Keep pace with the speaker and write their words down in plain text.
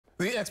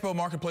The Expo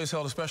Marketplace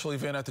held a special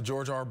event at the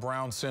George R.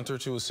 Brown Center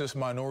to assist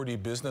minority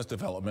business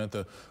development.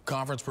 The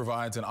conference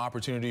provides an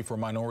opportunity for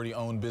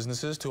minority-owned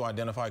businesses to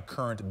identify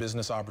current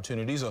business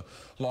opportunities,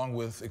 along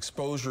with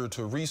exposure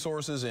to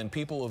resources and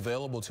people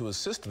available to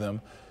assist them.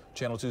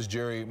 Channel 2's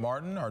Jerry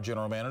Martin, our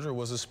general manager,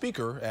 was a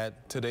speaker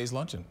at today's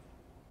luncheon.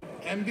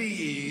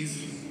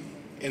 MBEs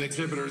and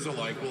exhibitors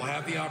alike will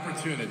have the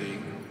opportunity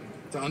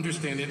to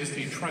understand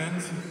industry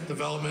trends,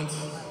 developments,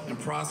 and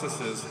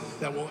processes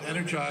that will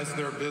energize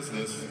their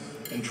business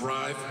and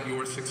drive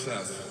your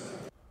success.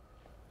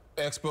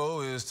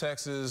 Expo is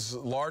Texas'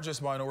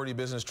 largest minority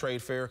business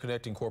trade fair,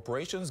 connecting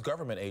corporations,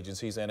 government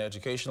agencies, and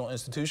educational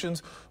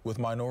institutions with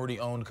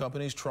minority-owned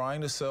companies trying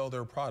to sell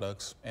their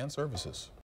products and services.